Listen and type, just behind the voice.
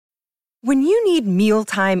When you need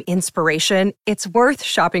mealtime inspiration, it's worth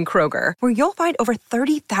shopping Kroger, where you'll find over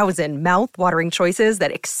 30,000 mouth-watering choices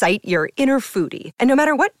that excite your inner foodie. And no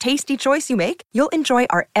matter what tasty choice you make, you'll enjoy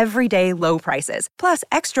our everyday low prices, plus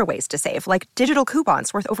extra ways to save, like digital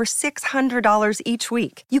coupons worth over $600 each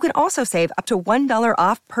week. You can also save up to $1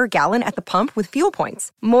 off per gallon at the pump with fuel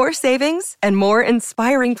points. More savings and more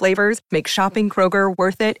inspiring flavors make shopping Kroger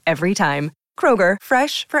worth it every time. Kroger,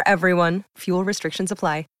 fresh for everyone. Fuel restrictions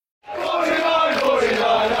apply.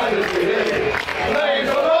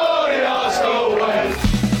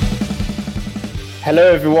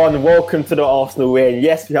 Hello everyone, welcome to the Arsenal Way. And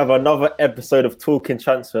yes, we have another episode of Talking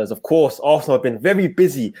Transfers. Of course, Arsenal have been very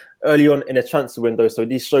busy early on in the transfer window, so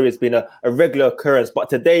this show has been a regular occurrence. But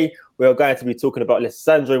today, we are going to be talking about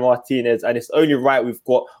Lisandro Martínez, and it's only right we've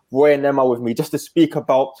got Roy and Nemer with me just to speak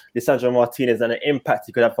about Lisandro Martínez and the impact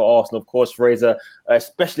he could have for Arsenal. Of course, Roy's a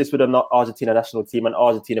specialist with the Argentina national team and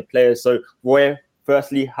Argentina players. So, Roy,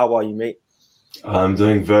 firstly, how are you, mate? I'm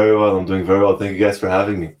doing very well. Thank you guys for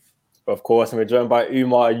having me. Of course, and we're joined by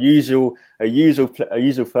Umar, a usual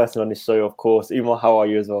person on this show. Of course, Umar, how are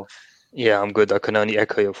you as well? Yeah, I'm good. I can only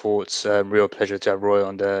echo your thoughts. Real pleasure to have Roy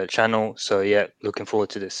on the channel. So yeah, looking forward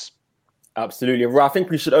to this. Absolutely, Roy. I think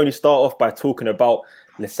we should only start off by talking about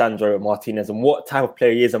Lisandro Martínez and what type of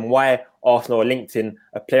player he is, and why Arsenal are linked to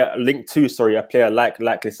a player like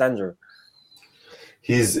Lisandro.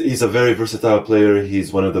 He's a very versatile player.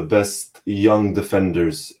 He's one of the best young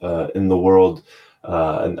defenders in the world.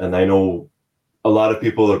 And I know a lot of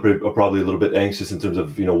people are probably a little bit anxious in terms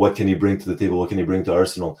of, what can he bring to the table? What can he bring to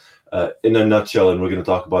Arsenal? In a nutshell, and we're going to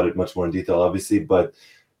talk about it much more in detail, obviously, but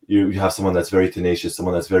you have someone that's very tenacious,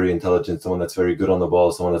 someone that's very intelligent, someone that's very good on the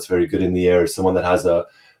ball, someone that's very good in the air, someone that has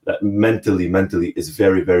that mentally is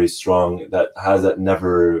very, very strong, that has that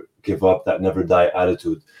never give up, that never die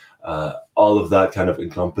attitude. All of that kind of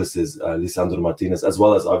encompasses Lisandro Martínez, as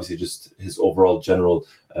well as obviously just his overall general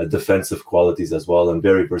defensive qualities as well, and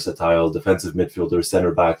very versatile defensive midfielder,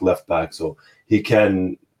 center back, left back. So he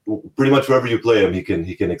can pretty much wherever you play him, he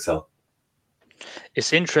can excel.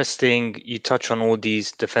 It's interesting you touch on all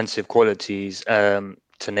these defensive qualities,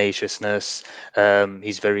 tenaciousness.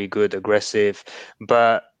 He's very good, aggressive,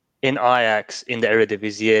 but in Ajax, in the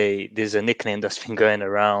Eredivisie, there's a nickname that's been going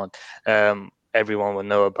around. Everyone will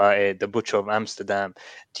know about it, the Butcher of Amsterdam.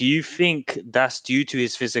 Do you think that's due to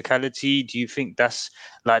his physicality? Do you think that's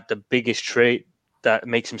like the biggest trait that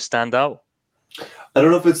makes him stand out? I don't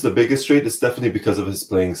know if it's the biggest trait. It's definitely because of his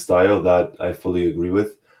playing style that I fully agree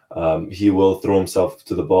with. He will throw himself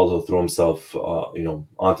to the ball. He'll throw himself,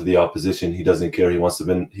 onto the opposition. He doesn't care. He wants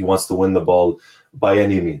to win the ball by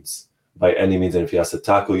any means. And if he has to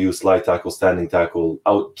tackle you, slide tackle, standing tackle,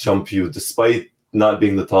 out jump you, despite not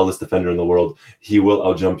being the tallest defender in the world, he will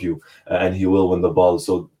out-jump you and he will win the ball.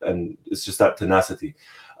 So, and it's just that tenacity.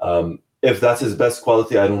 If that's his best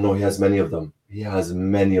quality, I don't know. He has many of them.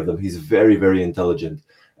 He's very, very intelligent,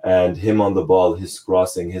 and him on the ball, his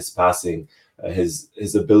crossing, his passing,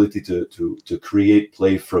 his ability to create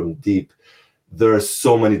play from deep. There are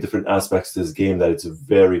so many different aspects to his game that it's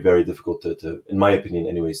very, very difficult to, in my opinion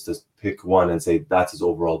anyways, to pick one and say that's his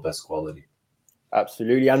overall best quality.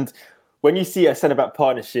 Absolutely. And when you see a centre-back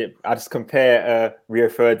partnership, I just compare Rio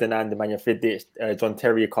Ferdinand, Nemanja Vidic, John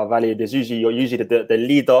Terry, Carvalho. You're usually the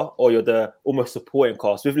leader, or you're the almost supporting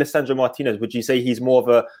cast. With Lisandro Martínez, would you say he's more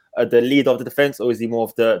of the leader of the defence, or is he more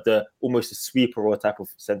of the almost a sweeper or type of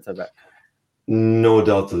centre-back? No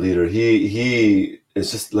doubt the leader. He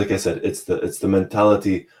is just, like I said, it's the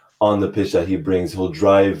mentality on the pitch that he brings. He'll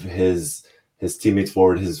drive his teammates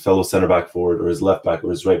forward, his fellow centre-back forward, or his left back,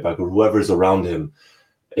 or his right back, or whoever's around him.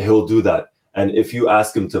 He'll do that. And if you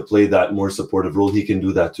ask him to play that more supportive role, he can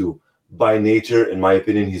do that too. By nature, in my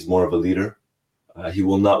opinion, he's more of a leader. He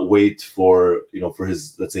will not wait for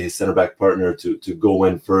his, let's say, his center back partner to go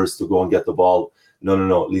in first, to go and get the ball. No.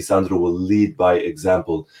 Lisandro will lead by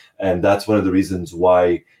example. And that's one of the reasons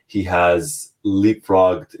why he has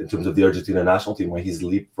leapfrogged in terms of the Argentina national team, why he's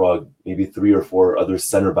leapfrogged maybe 3 or 4 other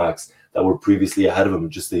center backs that were previously ahead of him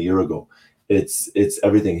just a year ago. It's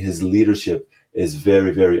everything. His leadership is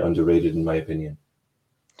very, very underrated, in my opinion.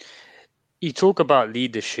 You talk about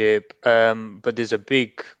leadership, but there's a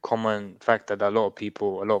big common fact that a lot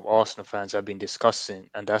of Arsenal fans have been discussing,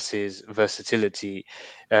 and that's his versatility,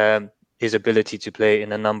 his ability to play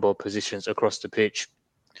in a number of positions across the pitch.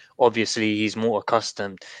 Obviously, he's more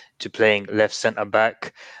accustomed to playing left centre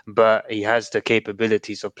back, but he has the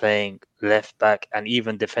capabilities of playing left back and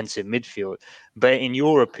even defensive midfield. But in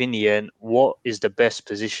your opinion, what is the best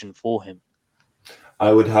position for him?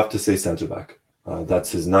 I would have to say centre back.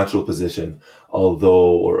 That's his natural position.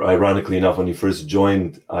 Although, or ironically enough, when he first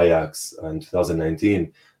joined Ajax in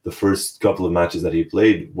 2019, the first couple of matches that he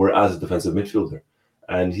played were as a defensive midfielder.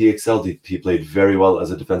 And he excelled. He played very well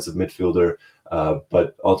as a defensive midfielder,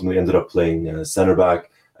 but ultimately ended up playing center back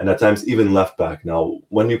and at times even left back. Now,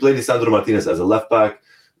 when you play Lisandro Martínez as a left back,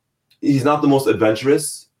 he's not the most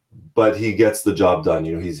adventurous, but he gets the job done.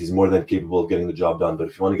 He's more than capable of getting the job done. But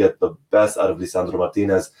if you want to get the best out of Lisandro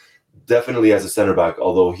Martínez, definitely as a center back,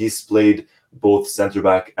 although he's played both center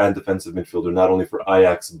back and defensive midfielder, not only for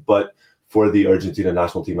Ajax, but for the Argentina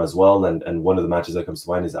national team as well. And one of the matches that comes to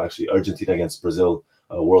mind is actually Argentina against Brazil,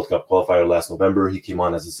 World Cup qualifier last November. He came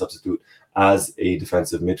on as a substitute as a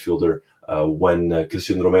defensive midfielder when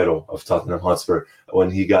Christian Romero of Tottenham Hotspur, when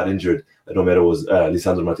he got injured,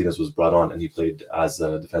 Lisandro Martínez was brought on and he played as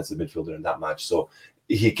a defensive midfielder in that match. So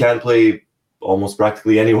he can play almost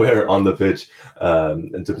practically anywhere on the pitch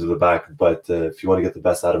in terms of the back. But if you want to get the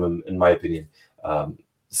best out of him, in my opinion,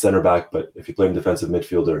 center back. But if you play him defensive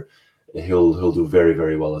midfielder, he'll do very,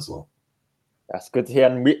 very well as well. That's good to hear.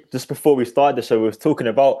 And just before we started the show, we was talking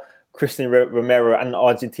about Christian Romero and the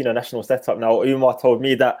Argentina national setup. Now, Umar told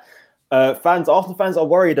me that Arsenal fans are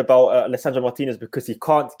worried about Lisandro Martínez because he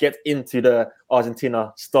can't get into the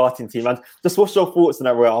Argentina starting team. And just what's your thoughts on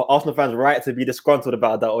that? Are Arsenal fans right to be disgruntled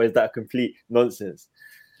about that, or is that complete nonsense?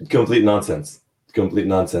 Complete nonsense.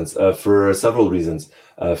 For several reasons.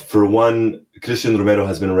 For one, Christian Romero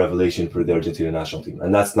has been a revelation for the Argentina national team.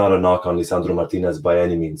 And that's not a knock on Lisandro Martínez by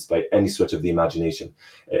any means, by any stretch of the imagination.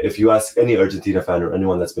 If you ask any Argentina fan or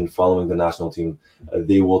anyone that's been following the national team,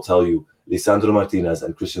 they will tell you Lisandro Martínez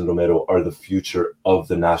and Christian Romero are the future of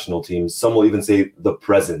the national team. Some will even say the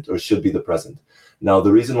present, or should be the present. Now,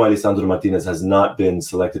 the reason why Lisandro Martínez has not been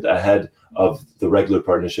selected ahead of the regular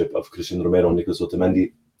partnership of Christian Romero and Nicolas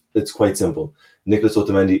Otamendi, it's quite simple. Nicolas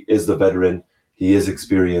Otamendi is the veteran. He is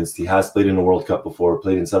experienced. He has played in a World Cup before,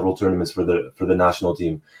 played in several tournaments for the national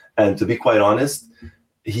team. And to be quite honest,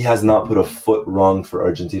 he has not put a foot wrong for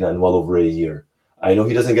Argentina in well over a year. I know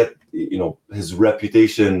he doesn't get, his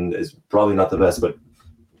reputation is probably not the best, but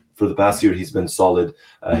for the past year, he's been solid.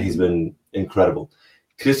 He's been incredible.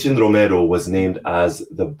 Christian Romero was named as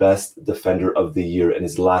the best defender of the year in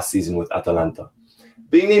his last season with Atalanta.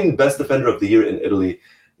 Being named best defender of the year in Italy,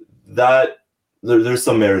 that there's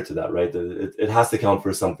some merit to that, right? It has to count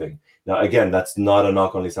for something. Now, again, that's not a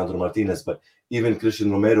knock on Lisandro Martínez, but even Christian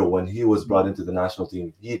Romero, when he was brought into the national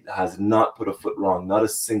team, he has not put a foot wrong, not a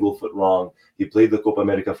single foot wrong. He played the Copa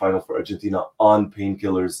America final for Argentina on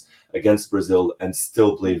painkillers against Brazil and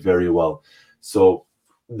still played very well. So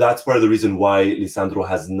that's part of the reason why Lisandro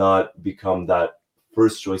has not become that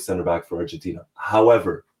first choice center back for Argentina.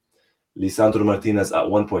 However, Lisandro Martínez, at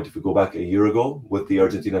one point, if we go back a year ago with the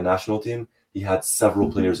Argentina national team, he had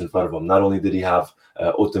several players in front of him. Not only did he have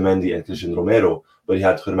Otamendi and Christian Romero, but he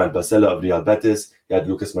had Germán Pasella of Real Betis, he had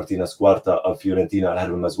Lucas Martinez Cuarta of Fiorentina ahead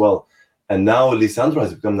of him as well. And now Lisandro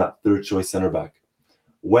has become that third choice center back.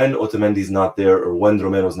 When Otamendi's not there or when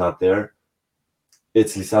Romero's not there,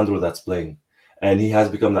 it's Lisandro that's playing. And he has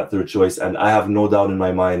become that third choice. And I have no doubt in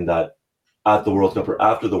my mind that at the World Cup or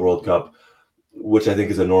after the World Cup, which I think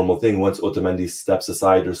is a normal thing, once Otamendi steps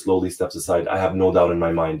aside or slowly steps aside, I have no doubt in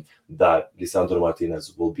my mind that Lisandro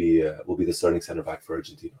Martínez will be the starting center back for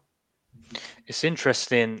Argentina. It's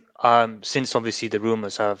interesting. Since obviously the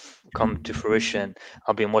rumors have come to fruition,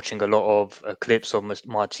 I've been watching a lot of clips of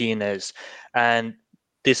Martínez, and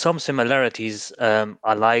there's some similarities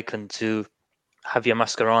I liken to Javier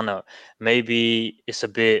Mascherano. Maybe it's a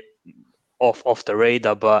bit off the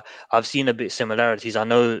radar, but I've seen a bit similarities. I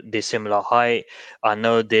know they're similar height. I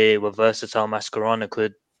know they were versatile. Mascherano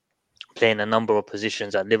could play in a number of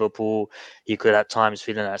positions at Liverpool. He could at times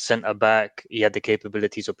fill in at centre back. He had the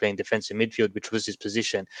capabilities of playing defensive midfield, which was his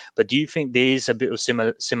position. But do you think there is a bit of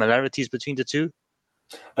similarities between the two?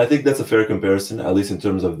 I think that's a fair comparison, at least in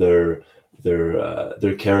terms of their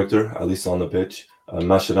character, at least on the pitch.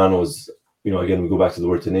 Mascherano was, again, we go back to the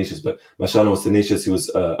word tenacious, but Mascherano was tenacious. He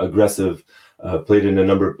was aggressive, played in a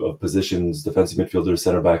number of positions, defensive midfielder,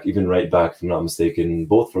 center back, even right back, if I'm not mistaken,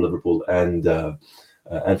 both for Liverpool and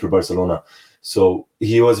for Barcelona. So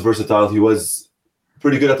he was versatile. He was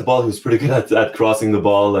pretty good at the ball. He was pretty good at crossing the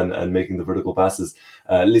ball and making the vertical passes.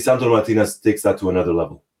 Lisandro Martínez takes that to another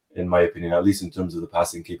level, in my opinion, at least in terms of the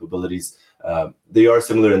passing capabilities. They are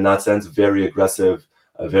similar in that sense, very aggressive,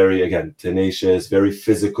 very, again, tenacious, very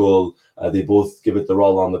physical. They both give it their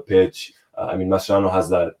all on the pitch. Mascherano has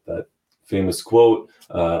that famous quote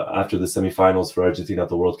after the semifinals for Argentina at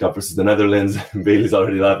the World Cup versus the Netherlands. Bailey's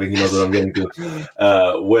already laughing. He knows what I'm getting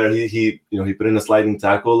to. Where he put in a sliding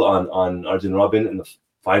tackle on Arjen Robben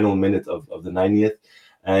final minute of the 90th,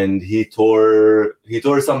 and he tore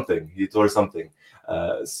something.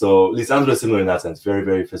 So Lisandro is similar in that sense. Very,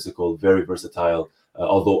 very physical, very versatile.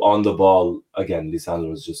 Although on the ball, again,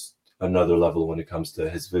 Lisandro is just another level when it comes to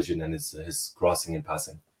his vision and his crossing and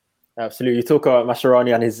passing. Absolutely. You talk about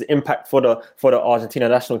Mascherano and his impact for the Argentina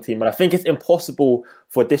national team. And I think it's impossible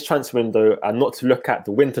for this transfer window and not to look at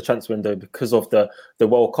the winter transfer window because of the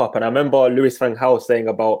World Cup. And I remember Louis van Gaal saying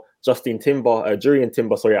about Julian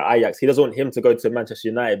Timber, at Ajax, he doesn't want him to go to Manchester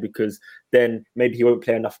United because then maybe he won't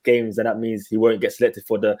play enough games and that means he won't get selected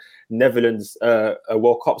for the Netherlands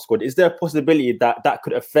World Cup squad. Is there a possibility that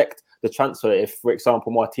could affect the transfer if, for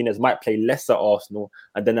example, Martinez might play less at Arsenal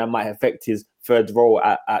and then that might affect his third role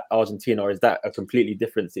at Argentina, or is that a completely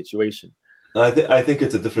different situation? I think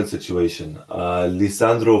it's a different situation.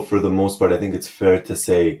 Lisandro, for the most part, I think it's fair to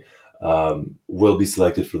say, will be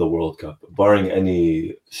selected for the World Cup. Barring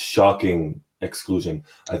any shocking exclusion,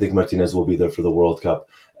 I think Martinez will be there for the World Cup.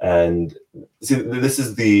 And see, this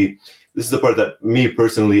is the part that me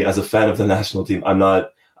personally, as a fan of the national team,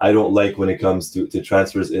 I don't like when it comes to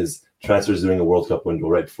transfers during a World Cup window,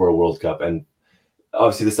 right, for a World Cup. And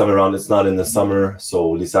obviously this time around, it's not in the summer,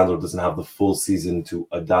 so Lisandro doesn't have the full season to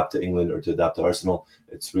adapt to England or to adapt to Arsenal.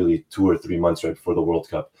 It's really 2 or 3 months right before the World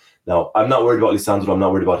Cup. Now, I'm not worried about Lisandro. I'm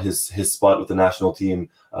not worried about his spot with the national team.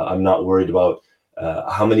 I'm not worried about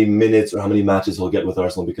how many minutes or how many matches he'll get with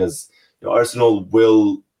Arsenal because Arsenal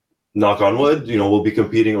will, knock on wood, will be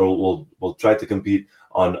competing or will try to compete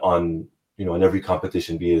on in every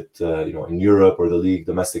competition, be it in Europe or the league,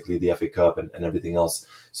 domestically, the FA Cup and everything else.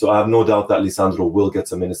 So I have no doubt that Lisandro will get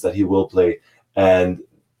some minutes, that he will play. And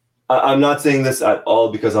I'm not saying this at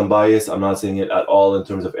all because I'm biased. I'm not saying it at all in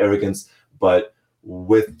terms of arrogance. But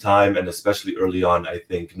with time, and especially early on, I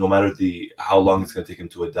think no matter how long it's going to take him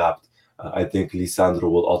to adapt, I think Lisandro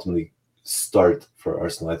will ultimately start for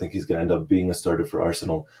Arsenal. I think he's going to end up being a starter for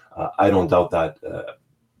Arsenal. I don't doubt that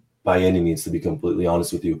by any means, to be completely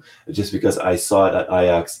honest with you. Just because I saw it at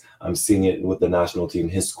Ajax, I'm seeing it with the national team,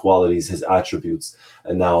 his qualities, his attributes.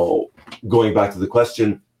 And now, going back to the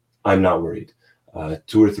question, I'm not worried.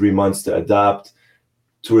 2 or 3 months to adapt,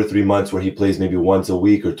 2 or 3 months where he plays maybe once a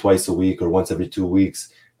week or twice a week or once every 2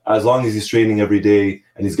 weeks. As long as he's training every day,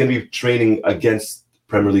 and he's going to be training against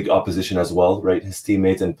Premier League opposition as well, right? His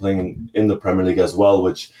teammates, and playing in the Premier League as well,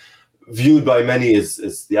 which viewed by many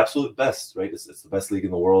is the absolute best, right? It's the best league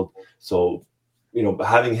in the world. So,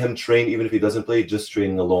 having him train, even if he doesn't play, just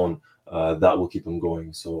training alone, that will keep him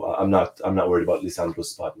going. So I'm not worried about Lisandro's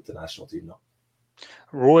spot with the national team now.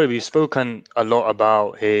 Roy, we've spoken a lot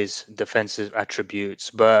about his defensive attributes,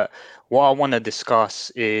 but what I want to discuss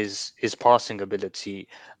is his passing ability.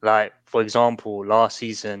 Like, for example, last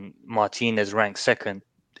season, Martinez ranked second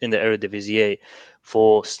in the Eredivisie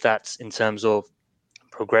for stats in terms of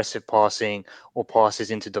progressive passing or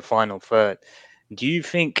passes into the final third. Do you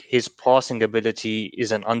think his passing ability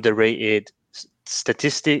is an underrated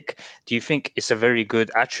statistic? Do you think it's a very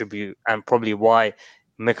good attribute, and probably why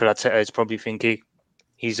Mikel Arteta is probably thinking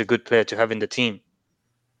he's a good player to have in the team?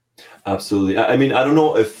 Absolutely. I mean, I don't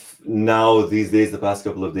know if now these days, the past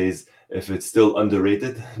couple of days, if it's still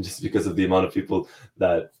underrated just because of the amount of people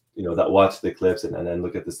that that watch the clips and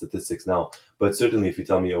look at the statistics now. But certainly, if you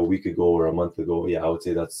tell me a week ago or a month ago, yeah, I would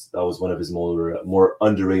say that was one of his more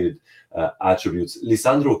underrated attributes.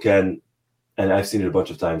 Lisandro can, and I've seen it a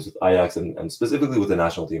bunch of times with Ajax and specifically with the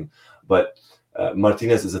national team, but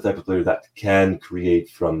Martinez is the type of player that can create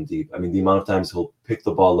from deep. I mean, the amount of times he'll pick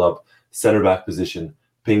the ball up, center back position,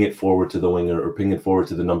 ping it forward to the winger or ping it forward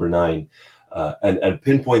to the number 9, and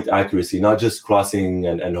pinpoint accuracy, not just crossing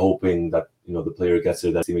and hoping that the player gets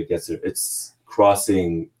there, that teammate gets there. It's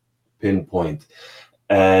crossing, pinpoint.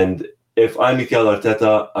 And if I'm Mikel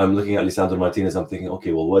Arteta, I'm looking at Lisandro Martinez, I'm thinking,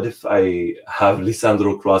 okay, well, what if I have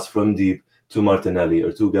Lisandro cross from deep to Martinelli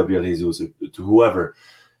or to Gabriel Jesus or to whoever?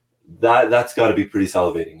 That's got to be pretty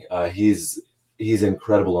salivating. He's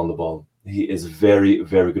incredible on the ball. He is very,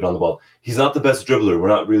 very good on the ball. He's not the best dribbler. We're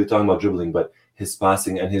not really talking about dribbling, but his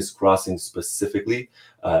passing and his crossing specifically.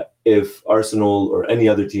 If Arsenal or any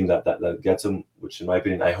other team that gets him, which in my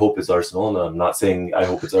opinion, I hope it's Arsenal, and I'm not saying I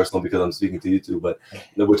hope it's Arsenal because I'm speaking to you two, but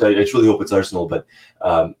which I truly hope it's Arsenal. But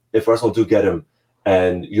if Arsenal do get him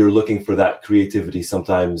and you're looking for that creativity,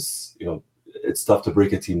 sometimes, it's tough to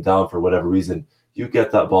break a team down for whatever reason. You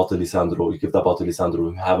get that ball to Lisandro, you give that ball to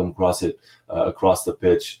Lisandro, have him cross it across the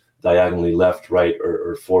pitch, diagonally left, right,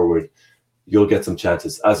 or forward. You'll get some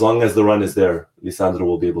chances. As long as the run is there, Lisandro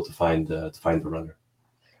will be able to find the runner.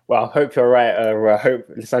 Well, I hope you're right. I hope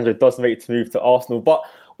Lisandro does make the move to Arsenal. But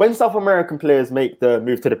when South American players make the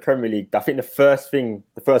move to the Premier League, I think the first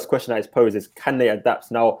question that is posed is, can they adapt?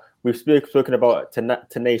 Now, we've spoken about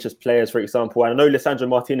tenacious players, for example. And I know Lisandro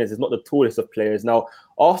Martínez is not the tallest of players. Now,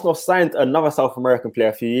 Arsenal signed another South American player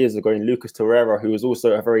a few years ago in Lucas Torreira, who was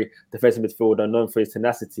also a very defensive midfielder known for his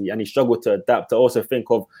tenacity, and he struggled to adapt. I also think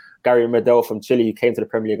of Gary Medel from Chile, who came to the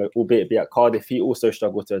Premier League, albeit be at Cardiff. He also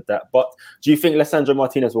struggled to adapt. But do you think Lisandro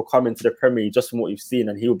Martínez will come into the Premier League just from what you've seen,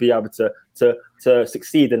 and he will be able to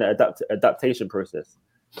succeed in the adaptation process?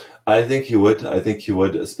 I think he would.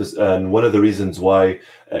 And one of the reasons why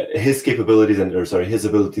his capabilities his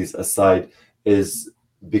abilities aside is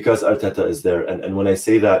because Arteta is there. And when I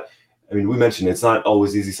say that, I mean, we mentioned it's not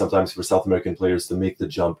always easy sometimes for South American players to make the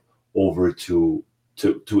jump over to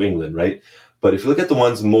England, right? But if you look at the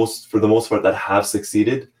ones for the most part that have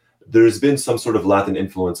succeeded, there's been some sort of Latin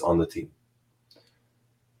influence on the team.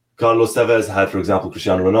 Carlos Tevez had, for example,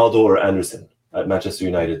 Cristiano Ronaldo or Anderson at Manchester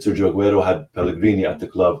United. Sergio Aguero had Pellegrini at the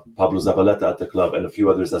club, Pablo Zabaleta at the club, and a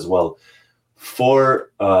few others as well.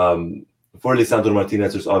 For Lisandro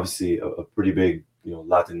Martínez, there's obviously a pretty big,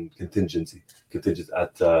 Latin contingent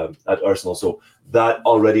at Arsenal. So that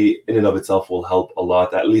already in and of itself will help a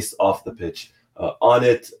lot, at least off the pitch. On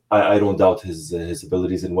it, I don't doubt his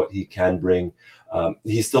abilities and what he can bring.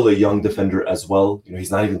 He's still a young defender as well.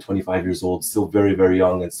 He's not even 25 years old, still very, very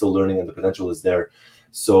young and still learning, and the potential is there.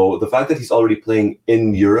 So the fact that he's already playing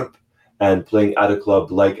in Europe and playing at a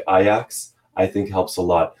club like Ajax, I think helps a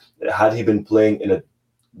lot. Had he been playing in a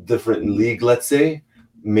different league, let's say,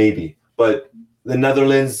 maybe. But the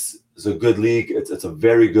Netherlands is a good league. It's a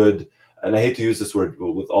very good, and I hate to use this word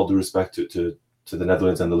with all due respect to the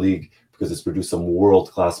Netherlands and the league, because it's produced some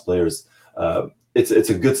world-class players. It's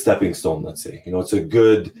a good stepping stone, let's say. It's a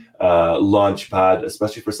good launch pad,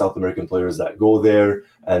 especially for South American players that go there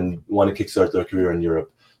and want to kickstart their career in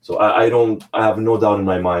Europe. So I have no doubt in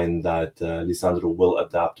my mind that Lisandro will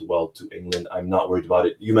adapt well to England. I'm not worried about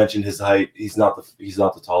it. You mentioned his height. He's not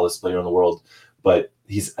the tallest player in the world, but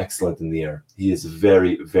he's excellent in the air. He is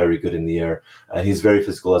very, very good in the air, and he's very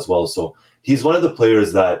physical as well. So he's one of the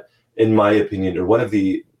players that, in my opinion, or one of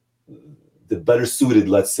the better suited,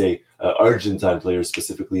 let's say, Argentine players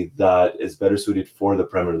specifically, that is better suited for the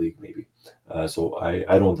Premier League, maybe. So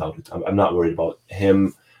I don't doubt it. I'm not worried about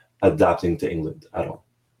him adapting to England at all.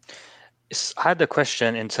 I had a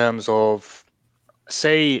question in terms of,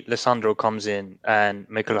 say Lisandro comes in and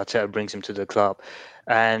Mikel Arteta brings him to the club,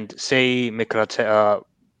 and say Mikel Arteta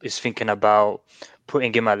is thinking about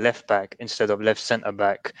putting him at left back instead of left centre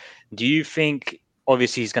back. Do you think,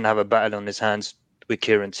 obviously he's going to have a battle on his hands with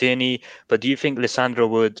Kieran Tierney, but do you think Lisandro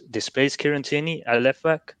would displace Kieran Tierney at left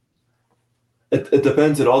back? It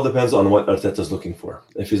depends. It all depends on what Arteta's looking for.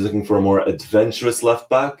 If he's looking for a more adventurous left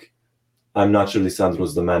back, I'm not sure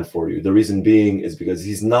Lisandro's the man for you. The reason being is because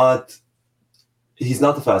he's not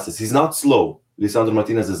the fastest. He's not slow. Lisandro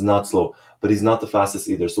Martínez is not slow, but he's not the fastest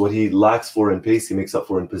either. So what he lacks for in pace, he makes up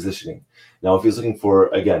for in positioning. Now, if he's looking for,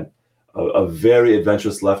 again, a very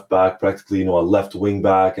adventurous left back, practically, a left wing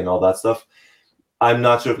back and all that stuff, I'm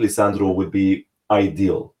not sure if Lisandro would be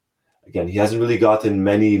ideal. Again, he hasn't really gotten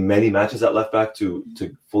many matches at left back to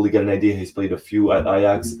fully get an idea. He's played a few at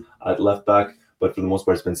Ajax at left back, but for the most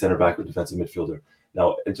part, it's been center back or defensive midfielder.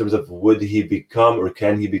 Now, in terms of would he become or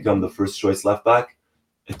can he become the first choice left back?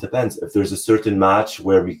 It depends. If there's a certain match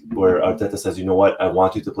where Arteta says, you know what, I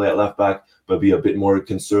want you to play at left back, but be a bit more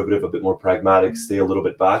conservative, a bit more pragmatic, stay a little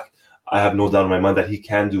bit back, I have no doubt in my mind that he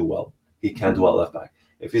can do well. He can do well at left back.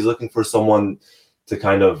 If he's looking for someone to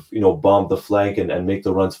kind of, bomb the flank and make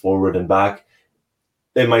the runs forward and back,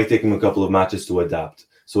 it might take him a couple of matches to adapt.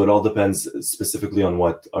 So it all depends specifically on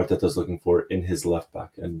what Arteta is looking for in his left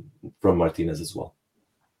back, and from Martinez as well.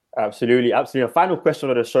 Absolutely. A final question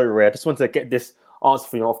on the show, Ray. I just want to get this answer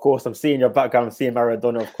for you. Of course, I'm seeing your background. I'm seeing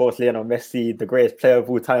Maradona, of course, Lionel Messi, the greatest player of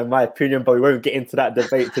all time, in my opinion, but we won't get into that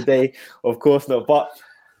debate today. Of course not. But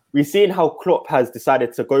we've seen how Klopp has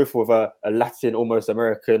decided to go for a Latin, almost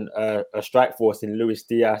American strike force in Luis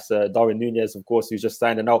Diaz, Darwin Núñez, of course, who's just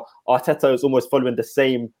signed. And now Arteta is almost following the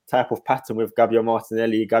same type of pattern with Gabriel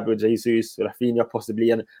Martinelli, Gabriel Jesus, Rafinha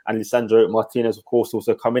possibly, and Lisandro Martinez, of course,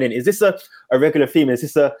 also coming in. Is this a regular theme? Is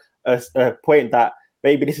this a point that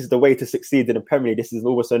maybe this is the way to succeed in the Premier League? This is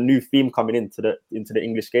almost a new theme coming into the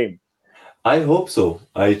English game. I hope so.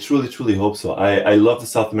 I truly, truly hope so. I love the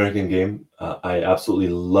South American game. I absolutely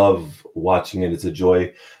love watching it. It's a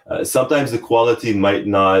joy. Sometimes the quality might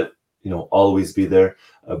not, always be there,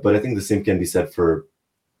 but I think the same can be said for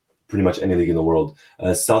pretty much any league in the world.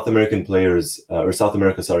 South America,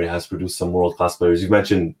 has produced some world-class players. You've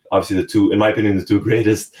mentioned, obviously, in my opinion, the two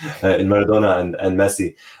greatest in Maradona and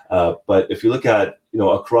Messi. But if you look at,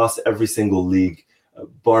 across every single league,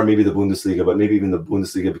 bar maybe the Bundesliga, but maybe even the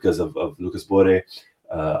Bundesliga because of Lucas Bore,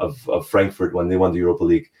 of Frankfurt when they won the Europa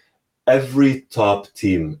League. Every top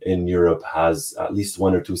team in Europe has at least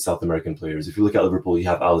one or two South American players. If you look at Liverpool, you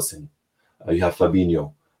have Alisson, you have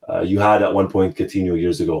Fabinho, you had at one point Coutinho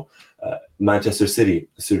years ago. Manchester City,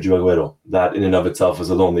 Sergio Aguero, that in and of itself was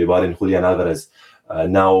alone. They brought in Julian Alvarez.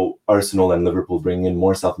 Now Arsenal and Liverpool bring in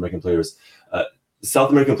more South American players. South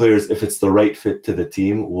American players, if it's the right fit to the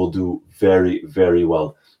team, will do very, very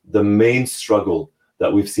well. The main struggle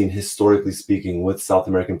that we've seen historically speaking with South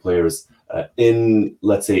American players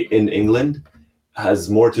let's say in England, has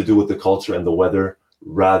more to do with the culture and the weather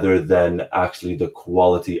rather than actually the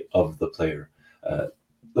quality of the player.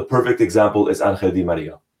 The perfect example is Angel Di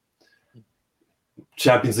Maria.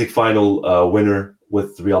 Champions League final winner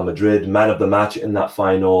with Real Madrid, man of the match in that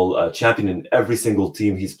final, champion in every single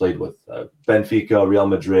team he's played with, Benfica, Real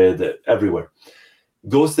Madrid, everywhere.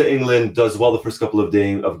 Goes to England, does well the first couple of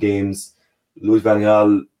games. Louis van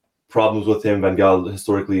Gaal, problems with him. Van Gaal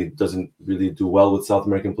historically doesn't really do well with South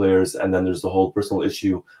American players. And then there's the whole personal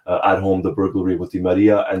issue at home, the burglary with Di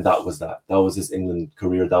Maria. And that was that. That was his England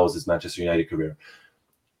career. That was his Manchester United career.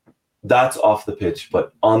 That's off the pitch.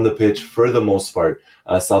 But on the pitch, for the most part,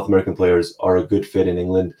 South American players are a good fit in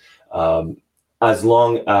England. As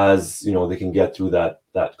long as, they can get through that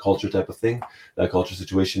culture type of thing, that culture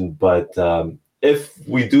situation. But if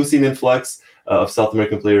we do see an influx of South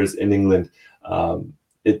American players in England,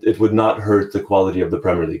 it would not hurt the quality of the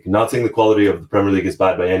Premier League. Not saying the quality of the Premier League is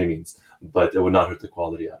bad by any means, but it would not hurt the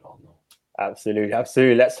quality at all. No. Absolutely.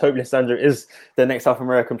 Let's hope Lisandro is the next South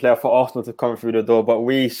American player for Arsenal to come through the door, but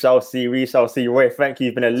we shall see. Roy, thank you.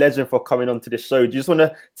 You've been a legend for coming on to the show. Do you just want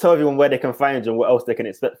to tell everyone where they can find you and what else they can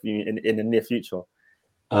expect from you in the near future?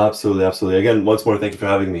 Absolutely. Again, once more, thank you for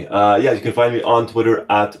having me. You can find me on Twitter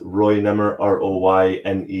at Roy Nemer,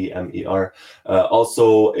 ROYNEMER.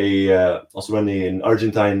 Also run an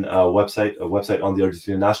Argentine website, a website on the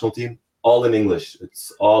Argentinian national team, all in English.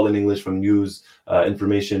 It's all in English, from news,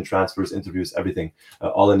 information, transfers, interviews, everything,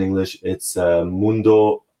 all in English. It's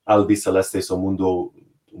Mundo Albiceleste, so Mundo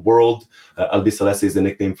World. Albiceleste is the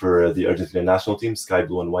nickname for the Argentinian national team, sky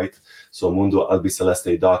blue and white. So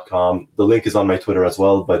mundoalbiceleste.com. The link is on my Twitter as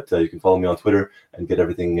well, but you can follow me on Twitter and get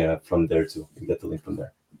everything from there too. You can get the link from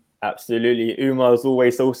there. Absolutely. Umar, as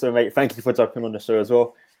always, also, mate, thank you for jumping on the show as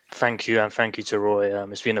well. Thank you, and thank you to Roy.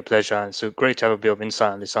 It's been a pleasure, and so great to have a bit of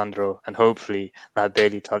insight on Lisandro, and hopefully, that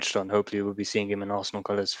Bailey touched on, hopefully we'll be seeing him in Arsenal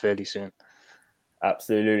colours fairly soon.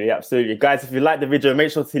 Absolutely. Guys, if you like the video,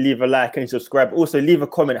 make sure to leave a like and subscribe. Also, leave a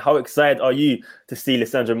comment. How excited are you to see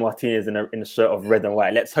Lisandro Martínez in a shirt of red and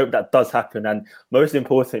white? Let's hope that does happen. And most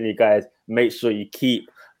importantly, guys, make sure you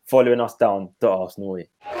keep following us down the Arsenal way.